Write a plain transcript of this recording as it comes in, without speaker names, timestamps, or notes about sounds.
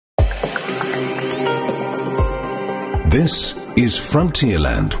This is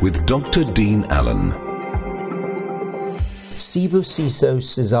Frontierland with Dr. Dean Allen. Sibusiso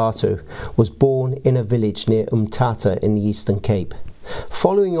Sizatu was born in a village near Mthatha in the Eastern Cape.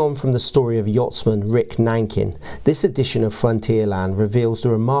 Following on from the story of yachtsman Rick Nankin, this edition of Frontierland reveals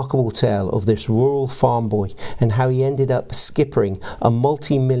the remarkable tale of this rural farm boy and how he ended up skippering a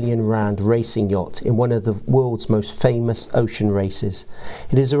multi-million rand racing yacht in one of the world's most famous ocean races.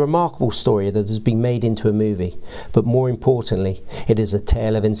 It is a remarkable story that has been made into a movie, but more importantly, it is a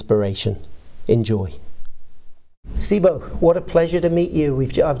tale of inspiration. Enjoy. Sibo, what a pleasure to meet you.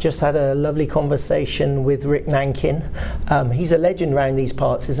 I've just had a lovely conversation with Rick Nankin. He's a legend around these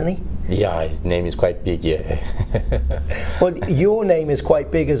parts, isn't he? Yeah, his name is quite big, yeah. Well, your name is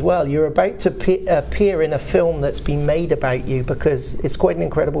quite big as well. You're about to appear in a film that's been made about you because it's quite an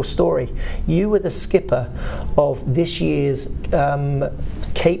incredible story. You were the skipper of this year's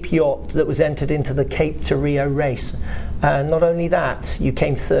Cape yacht that was entered into the Cape to Rio race. And not only that, you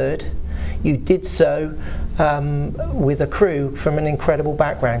came third. You did so with a crew from an incredible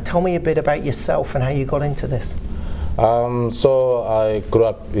background. Tell me a bit about yourself and how you got into this. So I grew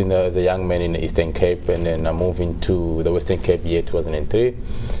up as a young man in the Eastern Cape, and then I moved into the Western Cape year 2003.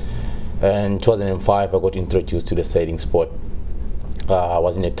 And 2005 I got introduced to the sailing sport. I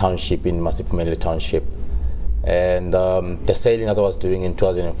was in a township in Masipumele Township, and the sailing that I was doing in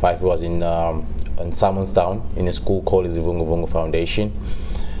 2005 was in Simonstown in a school called the Vungu Foundation.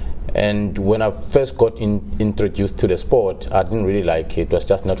 And when I first got introduced to the sport, I didn't really like it. It was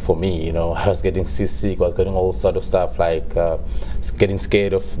just not for me, I was getting seasick, I was getting all sort of stuff like getting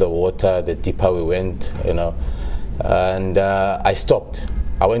scared of the water, the deeper we went, And I stopped.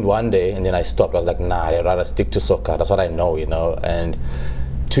 I went one day and then I stopped. I was like, nah, I'd rather stick to soccer. That's what I know, And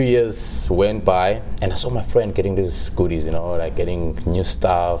 2 years went by and I saw my friend getting these goodies, like getting new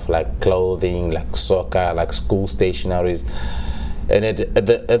stuff, like clothing, like soccer, like school stationaries. And at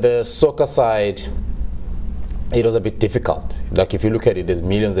the soccer side, it was a bit difficult. Like if you look at it, there's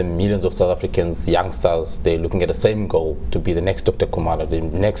millions and millions of South Africans, youngsters, they're looking at the same goal, to be the next Dr. Kumalo, the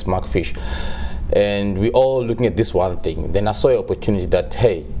next Mark Fish. And we're all looking at this one thing. Then I saw an opportunity that,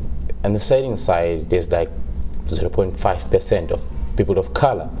 hey, on the sailing side, there's like 0.5% of people of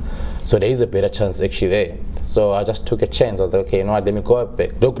color. So there is a better chance actually there. So I just took a chance. I was like, okay, let me go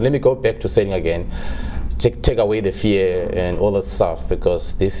back. Let me go back to sailing again. Take away the fear and all that stuff,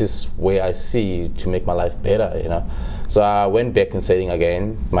 because this is where I see to make my life better, So I went back in sailing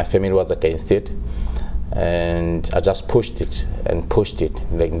again. My family was against it, and I just pushed it.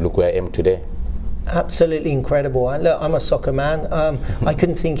 Like, look where I am today. Absolutely incredible. Look, I'm a soccer man. I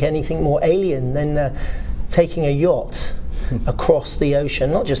couldn't think anything more alien than taking a yacht across the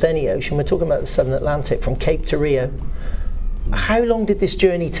ocean, not just any ocean. We're talking about the Southern Atlantic, from Cape to Rio. How long did this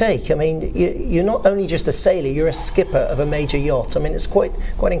journey take? I mean, you're not only just a sailor, you're a skipper of a major yacht. I mean, it's quite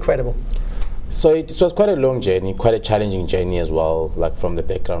incredible. So it was quite a long journey, quite a challenging journey as well. Like from the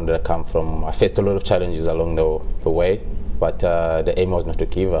background that I come from, I faced a lot of challenges along the way, but the aim was not to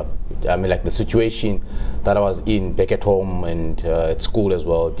give up. I mean, like the situation that I was in back at home and at school as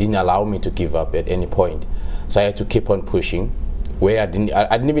well didn't allow me to give up at any point. So I had to keep on pushing. Where I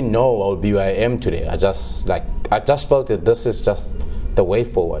didn't even know I would be where I am today. I just felt that this is just the way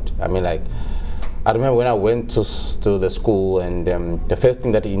forward. I mean, like, I remember when I went to the school, and the first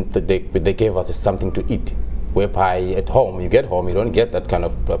thing that they gave us is something to eat. Whereby at home, you get home, you don't get that kind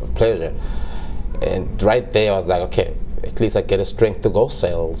of pleasure. And right there, I was like, okay, at least I get a strength to go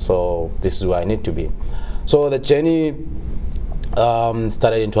sail. So this is where I need to be. So the journey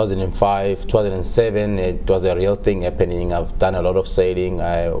started in 2005, 2007. It was a real thing happening. I've done a lot of sailing.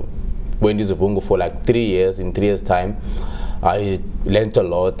 I went to Zivungu for like 3 years. In 3 years' time, I learned a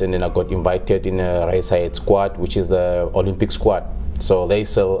lot, and then I got invited in a race ahead squad, which is the Olympic squad. So they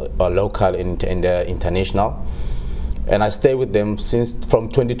sail local and international. And I stayed with them from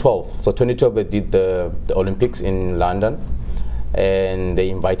 2012. So 2012 they did the Olympics in London, and they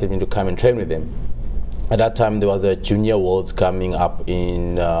invited me to come and train with them. At that time, there was the Junior Worlds coming up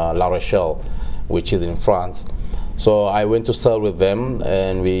in La Rochelle, which is in France. So I went to sail with them,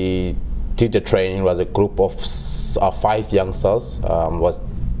 and we did the training. It was a group of 5 youngsters. Was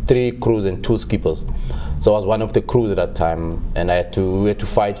 3 crews and 2 skippers. So I was one of the crews at that time, and we had to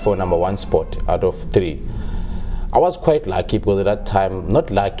fight for number 1 spot out of 3. I was quite lucky because at that time,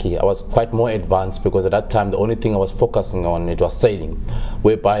 not lucky, I was quite more advanced, because at that time the only thing I was focusing on, it was sailing,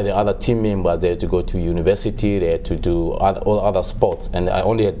 whereby the other team members, they had to go to university, they had to do all other sports, and I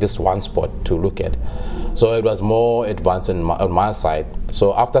only had this one sport to look at. So it was more advanced on my side.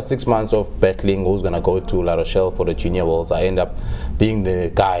 So after 6 months of battling who's going to go to La Rochelle for the Junior Worlds, I ended up being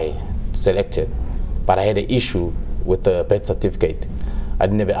the guy selected, but I had an issue with the birth certificate. I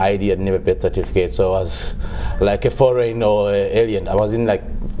didn't have an ID, I didn't have a birth certificate, so I was like a foreign or alien. I was in I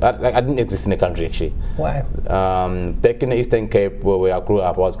didn't exist in the country actually. Wow. Back in the Eastern Cape where I grew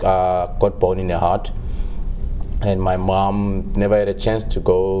up, I was got born in a hut, and my mom never had a chance to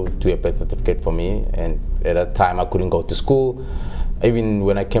go to a birth certificate for me, and at that time I couldn't go to school. Even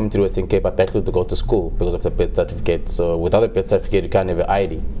when I came to the Western Cape, I battled to go to school because of the birth certificate. So without a birth certificate, you can't have an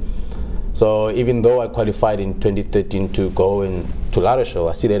ID. So even though I qualified in 2013 to go to La Rochelle,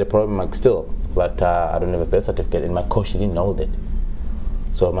 I still had a problem but I don't have a birth certificate, and my coach didn't know that.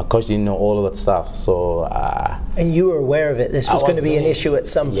 So my coach didn't know all of that stuff. So and you were aware of it. This was going to be an issue at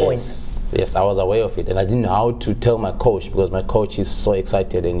some point. Yes, I was aware of it, and I didn't know how to tell my coach, because my coach is so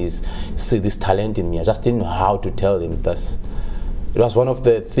excited and he's see this talent in me. I just didn't know how to tell him. It was one of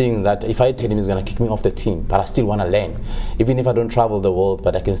the things that if I tell him, he's going to kick me off the team, but I still want to learn. Even if I don't travel the world,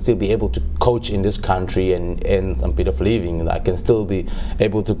 but I can still be able to coach in this country and earn some bit of living. I can still be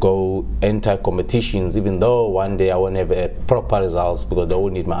able to go enter competitions, even though one day I won't have a proper results because they will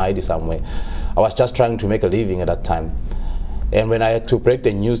need my ID somewhere. I was just trying to make a living at that time. And when I had to break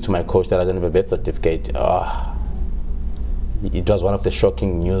the news to my coach that I don't have a birth certificate, it was one of the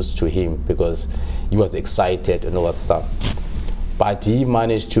shocking news to him, because he was excited and all that stuff. But he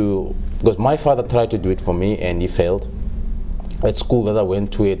managed to, because my father tried to do it for me and he failed. At school that I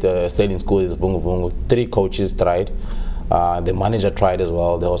went to, at sailing school is Vungu Vungu, 3 coaches tried. The manager tried as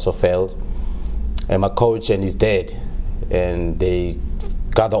well, they also failed. And my coach and his dad, and they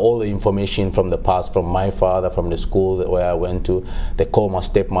gather all the information from the past, from my father, from the school where I went to. They call my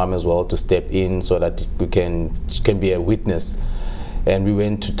stepmom as well to step in so that she can be a witness. And we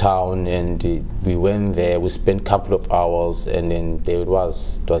went to town, and we went there. We spent a couple of hours, and then there it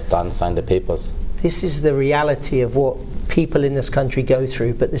was done. Signed the papers. This is the reality of what people in this country go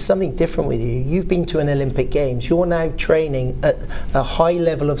through, but there's something different with you. You've been to an Olympic Games. You're now training at a high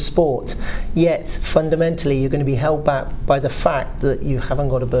level of sport, yet fundamentally you're going to be held back by the fact that you haven't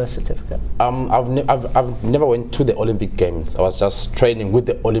got a birth certificate. I've never went to the Olympic Games. I was just training with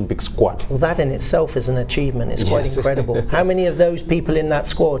the Olympic squad. Well, that in itself is an achievement. It's quite incredible. How many of those people in that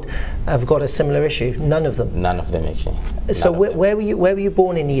squad have got a similar issue? None of them. None of them actually. So where were you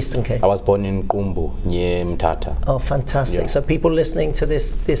born in the Eastern Cape? I was born in Qumbu, near Mthatha. Oh, fantastic. Yeah. So people listening to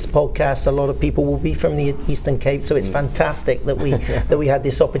this podcast, a lot of people will be from the Eastern Cape, so it's fantastic that we had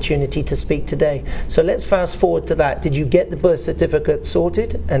this opportunity to speak today. So let's fast forward to that. Did you get the birth certificate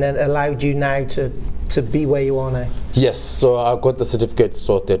sorted, and it allowed you now to be where you are now? Yes, so I got the certificate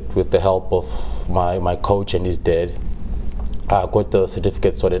sorted with the help of my coach and his dad. I got the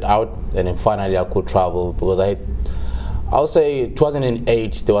certificate sorted out, and then finally I could travel, because I'll say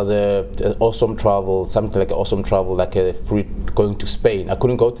 2008 there was an awesome travel, something like an awesome travel, like a free going to Spain. I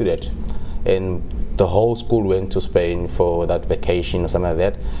couldn't go to that, and the whole school went to Spain for that vacation or something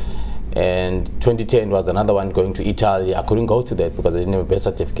like that. And 2010 was another one going to Italy. I couldn't go to that because I didn't have a birth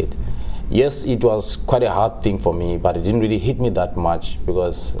certificate. Yes, it was quite a hard thing for me, but it didn't really hit me that much,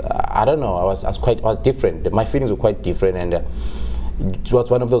 because I don't know, I was different. My feelings were quite different, and it was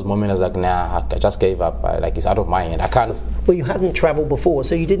one of those moments like, nah, I just gave up. It's out of my hand. I can't. Well, you hadn't travelled before,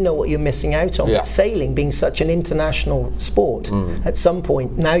 so you didn't know what you're missing out on. Yeah. But sailing being such an international sport, at some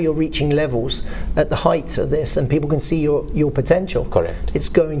point now you're reaching levels at the height of this, and people can see your potential. Correct. It's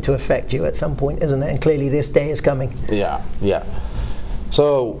going to affect you at some point, isn't it? And clearly this day is coming. Yeah.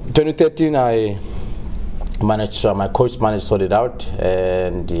 So 2013, my coach managed to sort it out,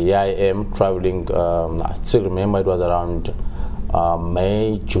 and here I am traveling. I still remember it was around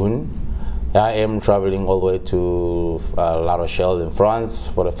May, June. I am traveling all the way to La Rochelle in France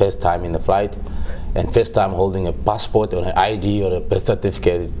for the first time in the flight, and first time holding a passport or an ID or a birth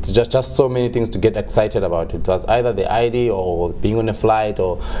certificate. It's just so many things to get excited about. It was either the ID or being on a flight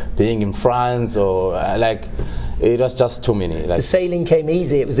or being in France, or it was just too many. The sailing came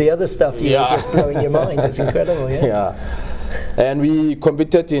easy. It was the other stuff you were just blowing your mind. It's incredible. Yeah. And we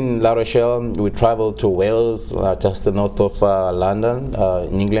competed in La Rochelle. We traveled to Wales, just north of London,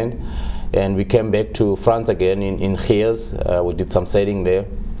 in England, and we came back to France again in Herds. We did some sailing there.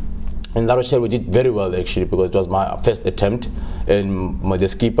 In La Rochelle we did very well actually, because it was my first attempt, and the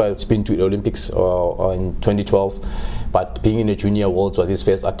skipper has been to the Olympics in 2012, but being in the junior world was his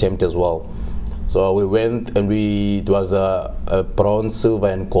first attempt as well. So we went, and it was a bronze, silver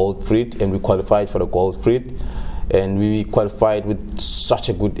and gold fleet, and we qualified for the gold fleet. And we qualified with such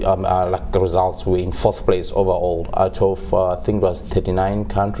a good results. We were in 4th place overall out of I think it was 39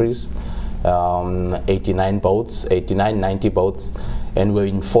 countries, 89 boats, 89, 90 boats, and we're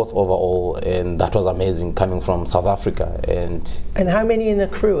in fourth overall, and that was amazing coming from South Africa. And how many in a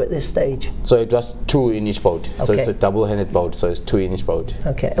crew at this stage? So it was 2 in each boat. So it's a double-handed boat, so it's 2 in each boat.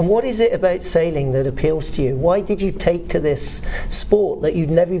 Okay, and what is it about sailing that appeals to you? Why did you take to this sport that you'd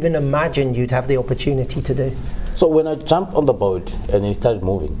never even imagined you'd have the opportunity to do? So when I jumped on the boat and it started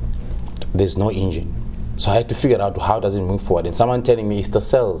moving, there's no engine. So I had to figure out how does it move forward. And someone telling me it's the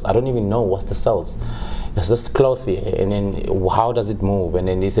sails. I don't even know what's the sails. There's this cloth here, and then how does it move? And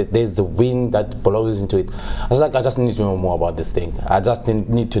then they said there's the wind that blows into it. I was like, I just need to know more about this thing. I just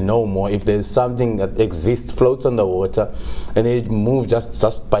need to know more. If there's something that exists, floats on the water, and it moves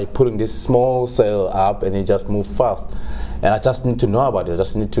just by putting this small sail up, and it just moves fast. And I just need to know about it.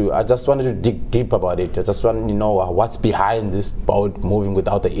 I just wanted to dig deep about it. I just wanted to know what's behind this boat moving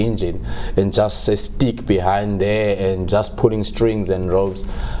without the engine, and just a stick behind there, and just pulling strings and ropes.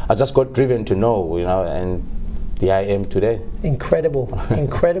 I just got driven to know, and here I am today.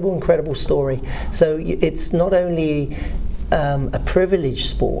 Incredible story. So it's not only a privileged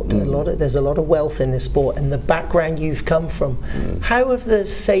sport. There's a lot of wealth in this sport, and the background you've come from. How have the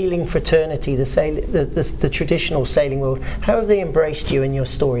sailing fraternity, the traditional sailing world, how have they embraced you and your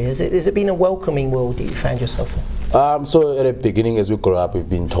story? Has it been a welcoming world that you found yourself in? So at the beginning, as we grew up, we've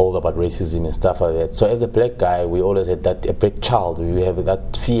been told about racism and stuff like that. So as a black guy, we always had that, a black child, we have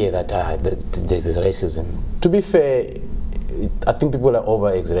that fear that there's this racism. To be fair, I think people are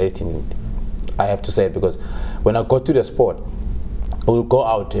over-exaggerating it. I have to say it, because when I go to the sport, we'll go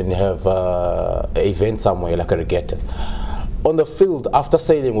out and have an event somewhere like a regatta. On the field, after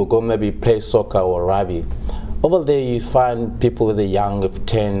sailing, we'll go maybe play soccer or rugby. Over there you find people that are young,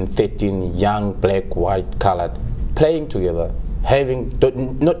 10, 13, young, black, white, colored, playing together,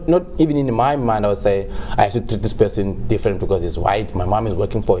 not even in my mind I would say I have to treat this person different because he's white, my mom is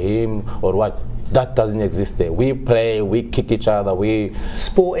working for him or what. That doesn't exist there. We play, we kick each other.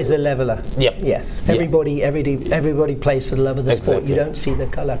 Sport is a leveler. Yep. Yes. Everybody plays for the love of the sport. You don't see the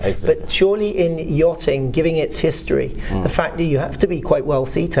colour. Exactly. But surely in yachting, giving its history, the fact that you have to be quite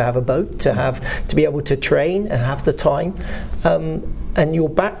wealthy to have a boat, to be able to train and have the time, and your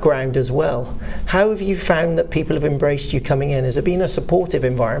background as well. How have you found that people have embraced you coming in? Has it been a supportive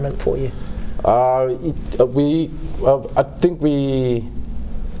environment for you? I think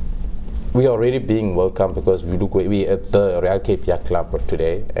we are already being welcome, because we at the Royal Cape Yacht Club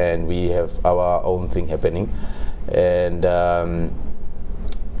today, and we have our own thing happening, and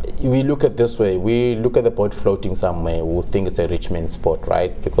we look at this way. We look at the boat floating somewhere, we think it's a rich man's sport,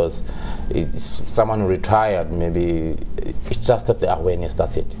 right? Because it's someone retired, maybe it's just that the awareness,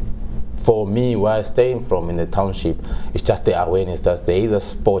 that's it. For me, where I staying from in the township, it's just the awareness that there is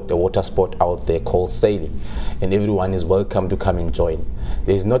a water sport out there called sailing, and everyone is welcome to come and join.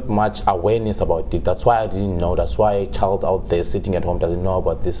 There's not much awareness about it. That's why I didn't know. That's why a child out there sitting at home doesn't know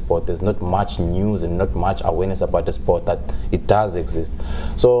about this sport. There's not much news and not much awareness about the sport, that it does exist.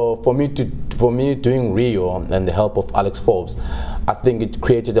 So for me doing Rio and the help of Alex Forbes, I think it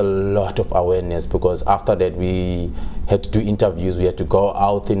created a lot of awareness, because after that we had to do interviews. We had to go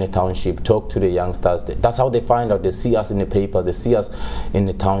out in the township, talk to the youngsters. That's how they find out. They see us in the papers, they see us in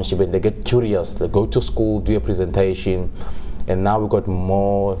the township, and they get curious. They go to school, do a presentation, and now we've got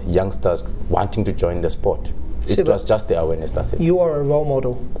more youngsters wanting to join the sport. It was just the awareness, that's it. You are a role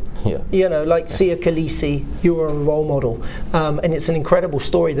model. Yeah. Like Sia Khaleesi, you are a role model. And it's an incredible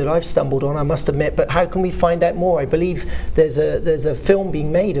story that I've stumbled on, I must admit. But how can we find out more? I believe there's a film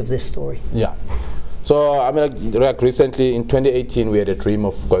being made of this story. Yeah. So, like recently in 2018, we had a dream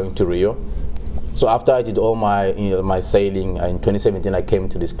of going to Rio. So after I did all my sailing in 2017, I came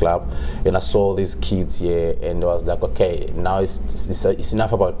to this club and I saw these kids here, and I was like, okay, now it's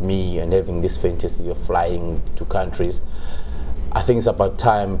enough about me and having this fantasy of flying to countries. I think it's about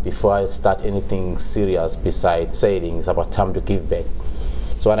time, before I start anything serious besides sailing, it's about time to give back.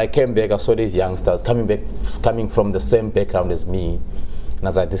 So when I came back, I saw these youngsters coming from the same background as me. And I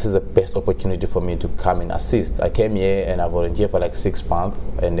was like, this is the best opportunity for me to come and assist. I came here and I volunteered for like 6 months,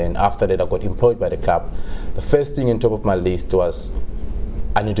 and then after that I got employed by the club. The first thing on top of my list was,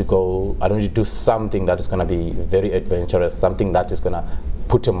 I need to do something that is going to be very adventurous, something that is going to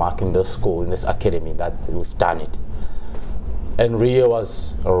put a mark in this school, in this academy, that we've done it. And Rio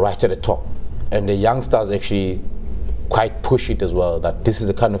was right at the top, and the youngsters actually quite push it as well, that this is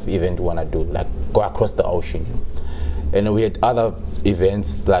the kind of event we want to do, like go across the ocean. And we had other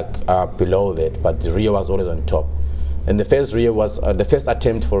events like below that, but Rio was always on top. And the first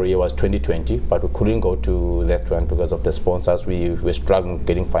attempt for Rio was 2020, but we couldn't go to that one because of the sponsors. We were struggling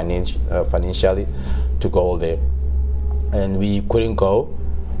getting financially to go there, and we couldn't go.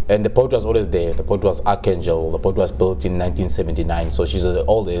 And the boat was always there. The boat was Archangel. The boat was built in 1979. So she's an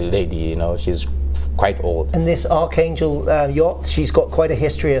old lady, you know. She's quite old. And this Archangel yacht, she's got quite a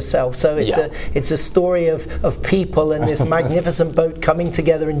history herself. So it's a story of people and this magnificent boat coming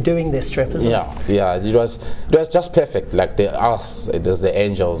together and doing this trip, isn't it? Yeah. It was just perfect. Like there's the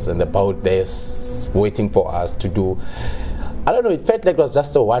angels and the boat there waiting for us to do. I don't know. It felt like it was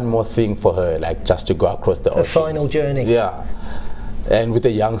just one more thing for her, like just to go across the ocean. The final journey. Yeah. And with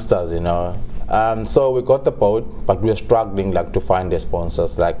the youngsters, you know. So we got the boat, but we were struggling like to find the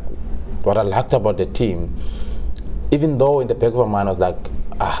sponsors. Like what I liked about the team, even though in the back of our mind I was like,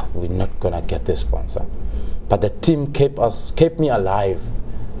 we're not gonna get this sponsor, but the team kept me alive,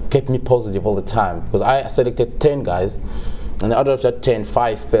 kept me positive all the time, because I selected 10 guys, and out of that 10,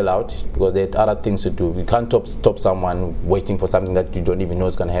 5 fell out because they had other things to do. You can't stop someone waiting for something that you don't even know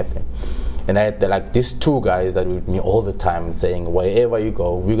is gonna happen. And I had like these 2 guys that were with me all the time, saying, wherever you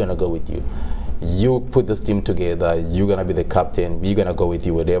go, we're gonna go with you. You put this team together, you're gonna be the captain, we're gonna go with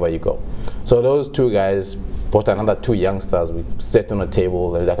you wherever you go. So those 2 guys brought another 2 youngsters. We sat on a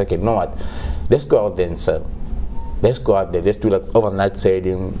table and like, okay, you know what, let's go out there and sail. Let's go out there, let's do like overnight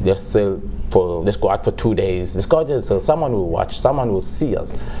sailing, let's go out for 2 days, let's go out there and sail. Someone will watch, someone will see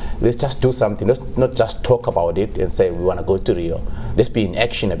us. Let's just do something. Let's not just talk about it and say we want to go to Rio. Let's be in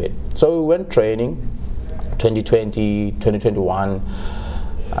action a bit. So we went training 2020, 2021,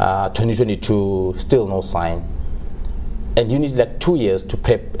 2022, still no sign. And you need like 2 years to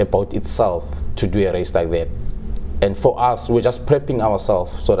prep a boat itself to do a race like that. And for us, we're just prepping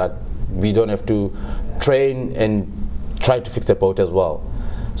ourselves so that we don't have to train and try to fix the boat as well.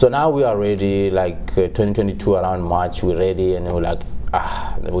 So now we are ready, like 2022 around March, we're ready, and we're like,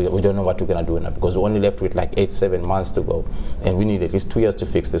 we don't know what we're gonna do now, because we're only left with like 8-7 months to go, and we need at least 2 years to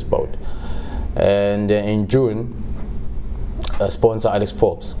fix this boat. And in June, sponsor Alex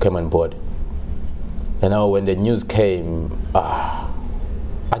Forbes came on board. You know, when the news came,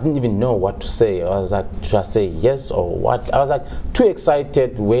 I didn't even know what to say. I was like, should I say yes or what? I was like too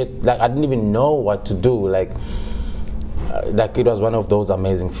excited. I didn't even know what to do. Like it was one of those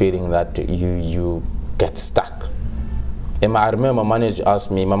amazing feelings that you get stuck. And I remember my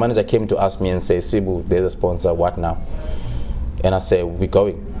manager came to ask me and say, Sibu, there's a sponsor, what now? And I said, we're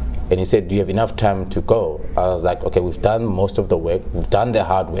going. And he said, do you have enough time to go? I was like, okay, we've done most of the work. We've done the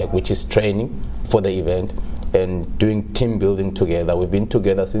hard work, which is training for the event and doing team building together. We've been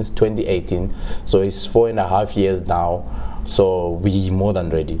together since 2018, so it's 4.5 years now. So we're more than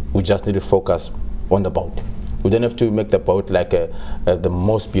ready. We just need to focus on the boat. We don't have to make the boat like the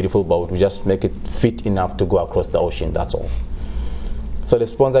most beautiful boat. We just make it fit enough to go across the ocean, that's all. So the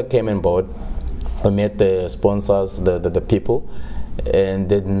sponsor came on board. We met the sponsors, the people. And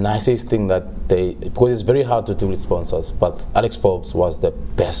the nicest thing that because it's very hard to do with sponsors, but Alex Forbes was the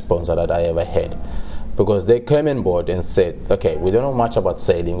best sponsor that I ever had, because they came on board and said, okay, we don't know much about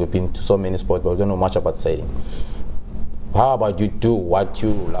sailing, we've been to so many sports, but we don't know much about sailing. How about you do what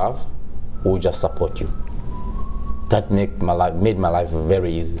you love, we'll just support you. That made my life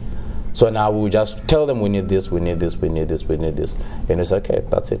very easy. So now we just tell them we need this, we need this, we need this, we need this, and it's okay,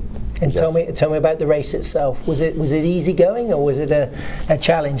 that's it. And tell me about the race itself. Was it easy going, or was it a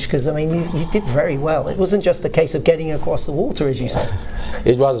challenge? Because I mean, you did very well. It wasn't just a case of getting across the water, as you said.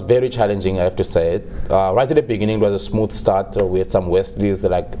 It was very challenging, I have to say it. Right at the beginning, it was a smooth start. We had some westerlies,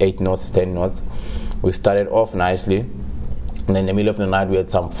 like 8 knots, 10 knots. We started off nicely. And then in the middle of the night we had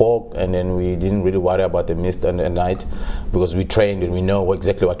some fog, and then we didn't really worry about the mist and the night, because we trained and we know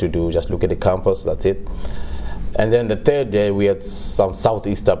exactly what to do. Just look at the compass, that's it. And then the third day we had some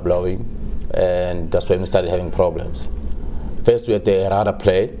southeaster blowing, and that's when we started having problems. First we had the rudder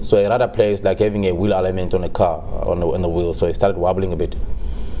play. So a rudder play is like having a wheel element on a car, on the wheel, so it started wobbling a bit.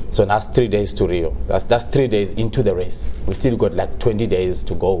 So that's 3 days to Rio. That's 3 days into the race. We still got like 20 days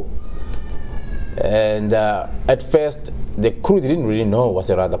to go. And at first the crew didn't really know what's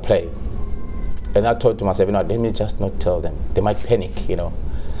a rudder play, and I thought to myself, let me just not tell them, they might panic,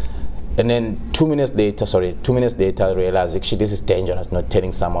 And then 2 minutes later I realized, actually, this is dangerous, not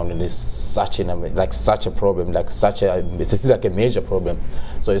telling someone. It is such a problem, this is like a major problem.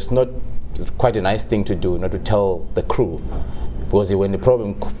 So it's not quite a nice thing to do, not to tell the crew, because when the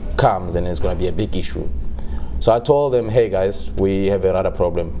problem comes, then it's going to be a big issue. So I told them, hey guys, we have a rudder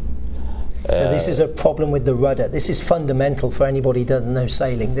problem. So this is a problem with the rudder. This is fundamental for anybody who doesn't know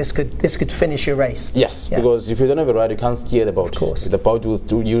sailing. This could finish your race. Yes, yeah. Because if you don't have a rudder, you can't steer the boat. Of course. The boat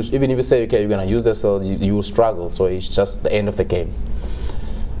will use, even if you say, okay, you're going to use the sail, you will struggle. So it's just the end of the game.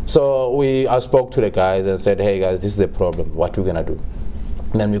 So I spoke to the guys and said, hey guys, this is the problem. What we're going to do?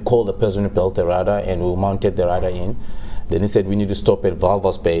 And then we called the person who built the rudder, and we mounted the rudder in. Then he said we need to stop at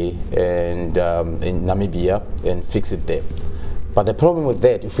Walvis Bay and in Namibia and fix it there. But the problem with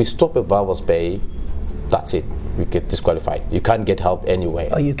that, if we stop at Walvis Bay, that's it. We get disqualified. You can't get help anywhere.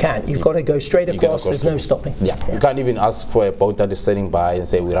 Oh, you can't. You've got to go straight across. There's no stopping. Yeah. You can't even ask for a boat that is sailing by and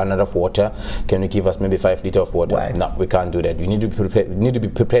say we run out of water. Can you give us maybe 5 liters of water? Wow. No, we can't do that. You need to be prepared. You need to be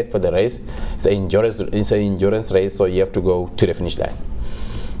prepared for the race. It's an endurance race, so you have to go to the finish line.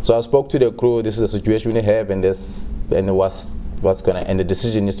 So I spoke to the crew. This is the situation we have, and what's gonna, and the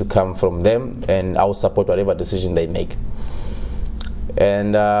decision is to come from them, and I will support whatever decision they make.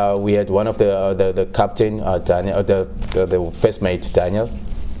 And we had one of the captain, Daniel, the first mate, Daniel.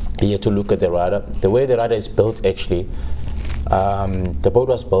 He had to look at the rudder. The way the rudder is built, actually, the boat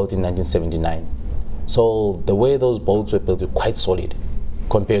was built in 1979. So the way those boats were built were quite solid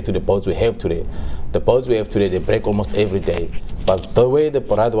compared to the boats we have today. The boats we have today, they break almost every day. But the way the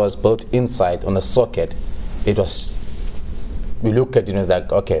rudder was built inside on the socket, it was, we look at it and it's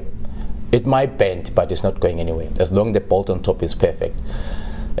like, okay, it might bend, but it's not going anywhere as long as the bolt on top is perfect.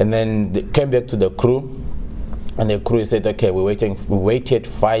 And then they came back to the crew, and the crew said, okay, we waited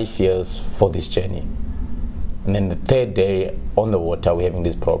 5 years for this journey, and then the third day on the water we're having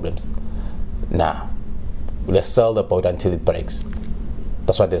these problems. Nah, let's sell the boat until it breaks.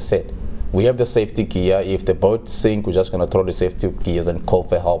 That's what they said. We have the safety gear. If the boat sinks, we're just going to throw the safety gears and call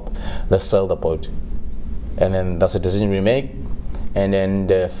for help. Let's sell the boat. And then that's a decision we make. And then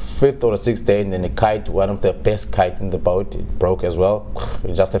the 5th or the 6th day, and then the kite, one of the best kites in the boat, it broke as well.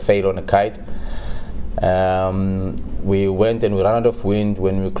 Just a fail on the kite. We went and we ran out of wind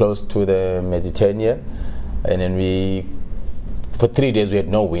when we were close to the Mediterranean. And then for 3 days we had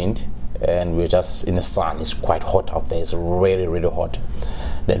no wind, and we were just in the sun. It's quite hot out there. It's really, really hot.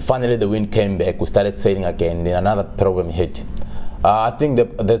 Then finally the wind came back. We started sailing again. Then another problem hit. I think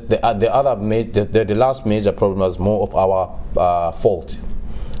the last major problem was more of our fault.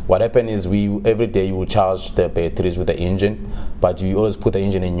 What happened is every day you will charge the batteries with the engine, but you always put the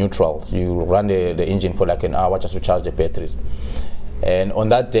engine in neutral. You run the engine for like an hour just to charge the batteries. And on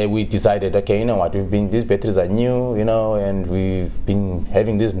that day we decided, okay, you know what, these batteries are new, you know, and we've been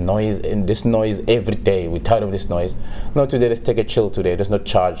having this noise every day. We're tired of this noise. No, today let's take a chill today. Let's not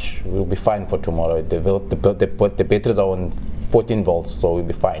charge. We'll be fine for tomorrow. The batteries are on 14 volts, so we'll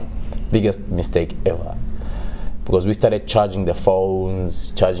be fine. Biggest mistake ever. Because we started charging the phones,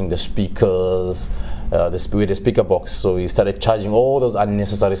 charging the speakers, with the speaker box. So we started charging all those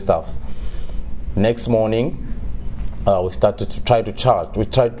unnecessary stuff. Next morning, we started to try to charge.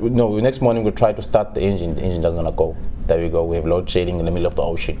 Next morning we tried to start the engine. The engine doesn't want to go. There we go. We have load shedding in the middle of the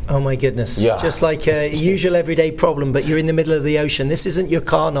ocean. Oh my goodness. Yeah. Just like a usual everyday problem, but you're in the middle of the ocean. This isn't your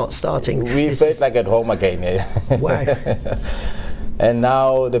car not starting. We felt like at home again. Wow. And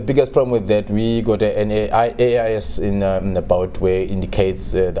now the biggest problem with that, we got an AIS in the boat where it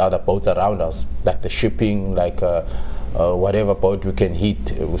indicates the other boats around us, like the shipping, like whatever boat we can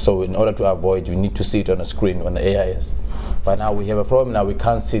hit. So in order to avoid, we need to see it on a screen on the AIS. But now we have a problem. Now we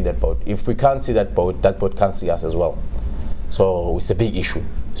can't see that boat. If we can't see that boat can't see us as well. So it's a big issue,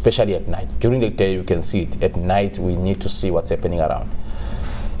 especially at night. During the day you can see it. At night we need to see what's happening around.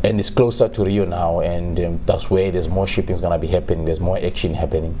 And it's closer to Rio now, and that's where there's more shipping is going to be happening. There's more action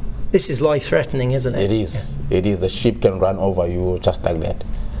happening. This is life-threatening, isn't it? It is. Yeah. It is. The ship can run over you just like that.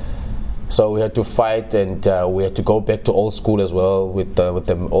 So we had to fight, and we had to go back to old school as well with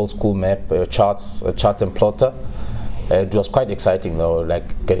the old school map, chart and plotter. It was quite exciting though,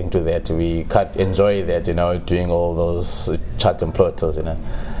 like getting to that. We can't enjoy that, you know, doing all those chart and plotters, you know.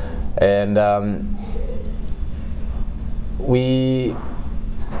 And we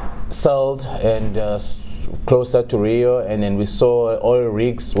sailed and closer to Rio, and then we saw oil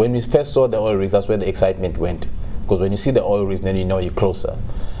rigs. When we first saw the oil rigs, that's where the excitement went, because when you see the oil rigs, then you know you're closer.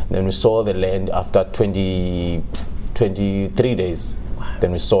 Then we saw the land after 23 days. Wow.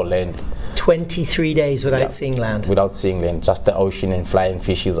 Then we saw land. 23 days without seeing land. Without seeing land, just the ocean and flying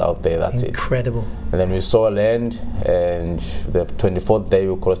fishes out there. That's Incredible. And then we saw land, and the 24th day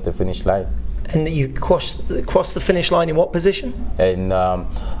we crossed the finish line. And you crossed the finish line in what position? And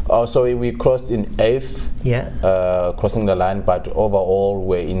so we crossed in 8th, crossing the line, but overall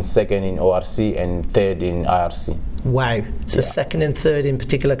we're in 2nd in ORC and 3rd in IRC. Wow. So 2nd and 3rd in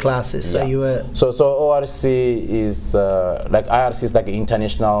particular classes. So you were. So ORC is like IRC is like an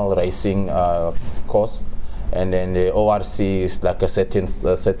international racing course, and then the ORC is like a certain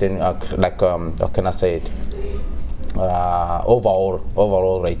like how can I say it?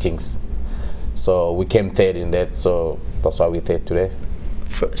 Overall ratings. So we came 3rd in that, so that's why we're 3rd today.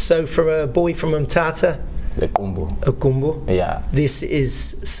 So for a boy from Mthatha, the Qumbu. Qumbu. Yeah. This is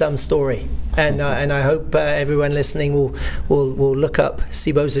some story, and I hope everyone listening will look up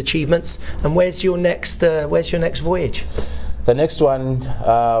Sibo's achievements. And where's your next voyage? The next one.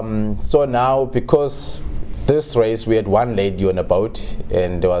 So now, because this race we had one lady on a boat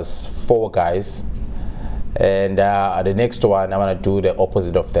and there was 4 guys, and the next one I want to do the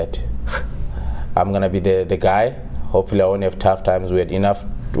opposite of that. I'm gonna be the guy. Hopefully I won't have tough times. We had enough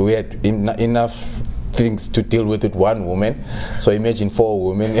things to deal with one woman, so imagine 4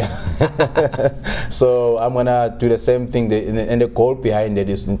 women. So I'm gonna do the same thing, and the goal behind it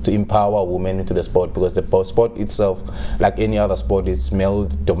is to empower women into the sport, because the sport itself, like any other sport, is male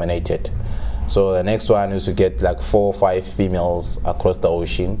dominated. So the next one is to get like 4 or 5 females across the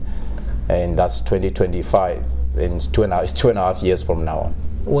ocean, and that's 2025, and it's 2.5 years from now on.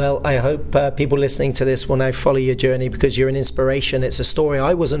 Well, I hope people listening to this will now follow your journey, because you're an inspiration. It's a story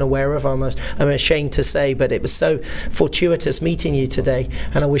I wasn't aware of, I'm ashamed to say, but it was so fortuitous meeting you today,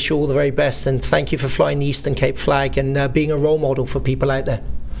 and I wish you all the very best, and thank you for flying the Eastern Cape flag and being a role model for people out there.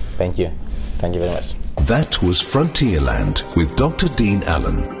 Thank you. Thank you very much. That was Frontierland with Dr. Dean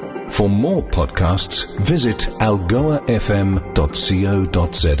Allen. For more podcasts, visit algoafm.co.za.